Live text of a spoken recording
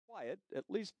quiet, at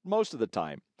least most of the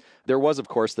time. There was, of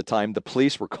course, the time the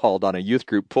police were called on a youth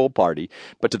group pool party,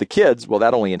 but to the kids, well,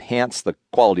 that only enhanced the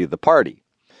quality of the party.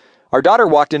 Our daughter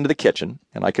walked into the kitchen,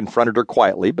 and I confronted her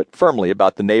quietly but firmly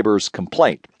about the neighbor's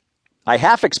complaint. I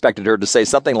half expected her to say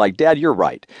something like, "Dad, you're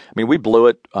right. I mean, we blew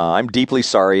it. I'm deeply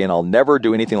sorry, and I'll never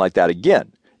do anything like that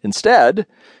again." Instead,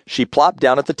 she plopped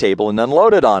down at the table and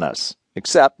unloaded on us.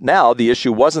 Except now the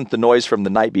issue wasn't the noise from the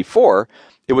night before.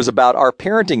 It was about our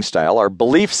parenting style, our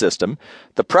belief system,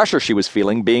 the pressure she was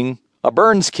feeling being a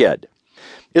Burns kid.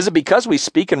 "Is it because we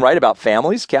speak and write about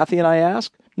families?" Kathy and I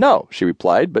asked. "No," she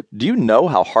replied, "but do you know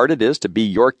how hard it is to be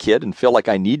your kid and feel like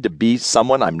I need to be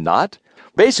someone I'm not?"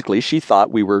 Basically, she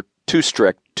thought we were too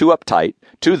strict, too uptight,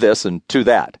 too this and too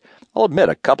that. I'll admit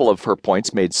a couple of her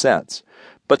points made sense.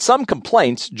 But some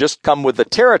complaints just come with the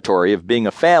territory of being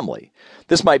a family.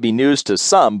 This might be news to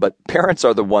some, but parents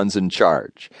are the ones in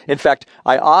charge. In fact,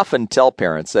 I often tell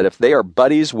parents that if they are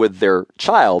buddies with their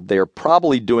child, they are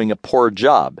probably doing a poor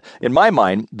job. In my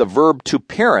mind, the verb to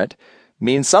parent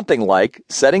means something like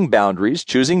setting boundaries,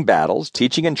 choosing battles,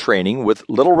 teaching and training with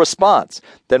little response,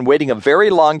 then waiting a very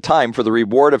long time for the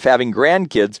reward of having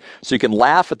grandkids so you can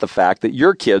laugh at the fact that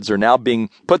your kids are now being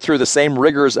put through the same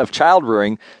rigors of child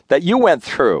rearing that you went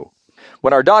through.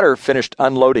 When our daughter finished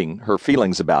unloading her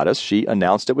feelings about us, she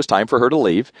announced it was time for her to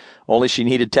leave, only she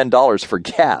needed $10 for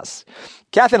gas.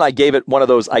 Kathy and I gave it one of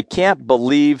those "I can't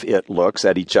believe it" looks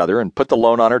at each other and put the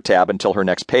loan on her tab until her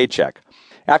next paycheck.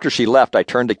 After she left, I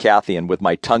turned to Kathy and, with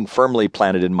my tongue firmly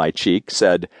planted in my cheek,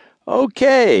 said,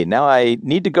 "Okay, now I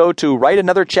need to go to write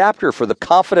another chapter for the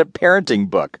Confident Parenting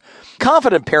book."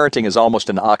 Confident parenting is almost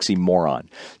an oxymoron,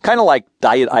 kind of like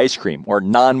diet ice cream or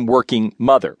non-working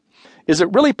mother. Is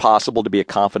it really possible to be a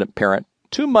confident parent?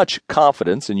 Too much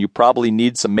confidence, and you probably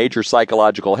need some major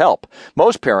psychological help.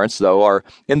 Most parents, though, are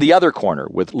in the other corner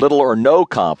with little or no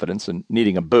confidence and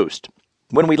needing a boost.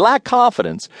 When we lack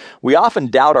confidence, we often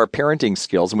doubt our parenting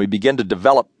skills and we begin to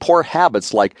develop poor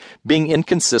habits like being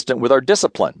inconsistent with our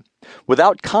discipline.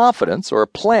 Without confidence or a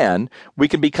plan, we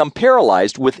can become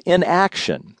paralyzed with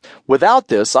inaction. Without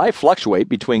this, I fluctuate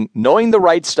between knowing the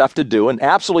right stuff to do and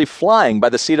absolutely flying by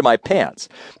the seat of my pants.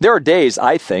 There are days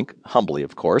I think, humbly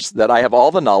of course, that I have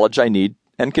all the knowledge I need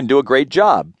and can do a great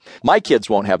job. My kids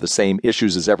won't have the same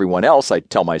issues as everyone else, I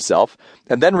tell myself,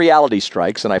 and then reality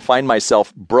strikes and I find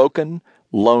myself broken,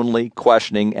 lonely,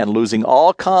 questioning, and losing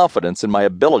all confidence in my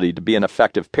ability to be an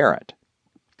effective parent.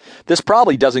 This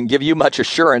probably doesn't give you much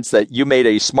assurance that you made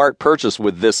a smart purchase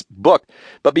with this book,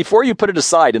 but before you put it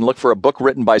aside and look for a book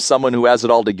written by someone who has it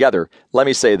all together, let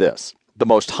me say this. The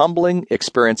most humbling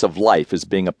experience of life is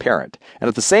being a parent, and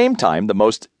at the same time, the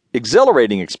most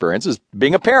exhilarating experience is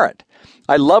being a parent.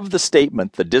 I love the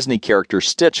statement the Disney character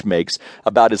Stitch makes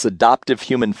about his adoptive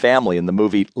human family in the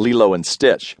movie Lilo and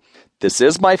Stitch. "This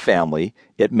is my family.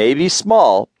 It may be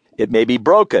small, it may be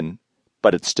broken,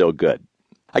 but it's still good."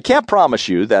 I can't promise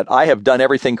you that I have done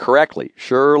everything correctly.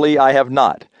 Surely I have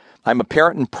not. I'm a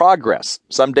parent in progress.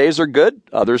 Some days are good,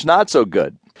 others not so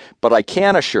good. But I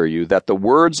can assure you that the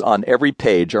words on every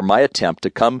page are my attempt to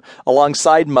come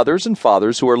alongside mothers and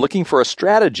fathers who are looking for a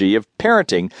strategy of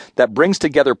parenting that brings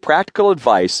together practical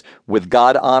advice with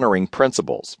God-honoring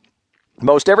principles.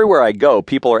 Most everywhere I go,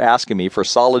 people are asking me for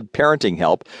solid parenting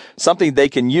help, something they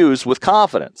can use with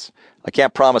confidence. I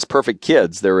can't promise perfect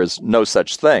kids. There is no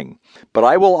such thing. But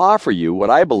I will offer you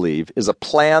what I believe is a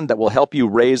plan that will help you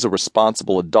raise a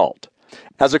responsible adult.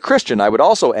 As a Christian, I would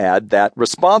also add that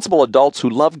responsible adults who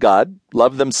love God,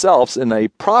 love themselves in a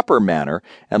proper manner,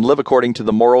 and live according to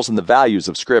the morals and the values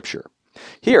of Scripture.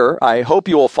 Here, I hope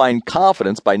you will find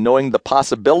confidence by knowing the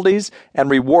possibilities and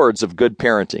rewards of good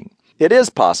parenting. It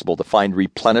is possible to find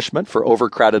replenishment for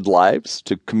overcrowded lives,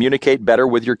 to communicate better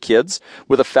with your kids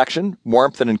with affection,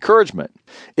 warmth, and encouragement.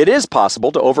 It is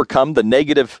possible to overcome the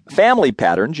negative family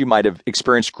patterns you might have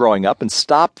experienced growing up and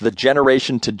stop the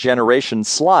generation-to-generation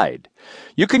slide.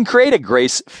 You can create a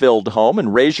grace-filled home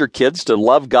and raise your kids to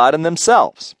love God and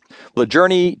themselves. The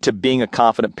journey to being a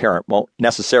confident parent won't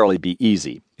necessarily be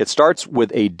easy. It starts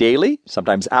with a daily,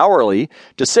 sometimes hourly,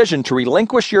 decision to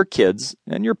relinquish your kids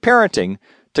and your parenting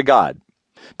to God.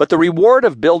 But the reward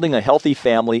of building a healthy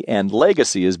family and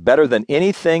legacy is better than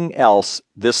anything else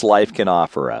this life can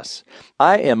offer us.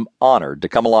 I am honored to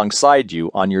come alongside you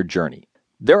on your journey.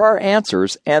 There are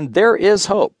answers and there is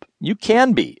hope. You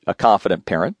can be a confident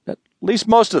parent, at least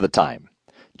most of the time.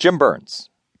 Jim Burns,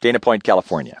 Dana Point,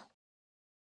 California.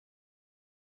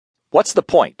 What's the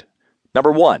point?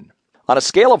 Number 1. On a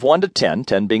scale of 1 to 10,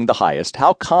 10 being the highest,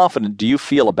 how confident do you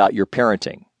feel about your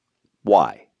parenting?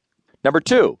 Why? Number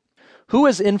 2, who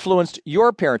has influenced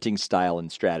your parenting style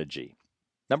and strategy?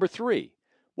 Number 3,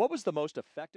 what was the most effective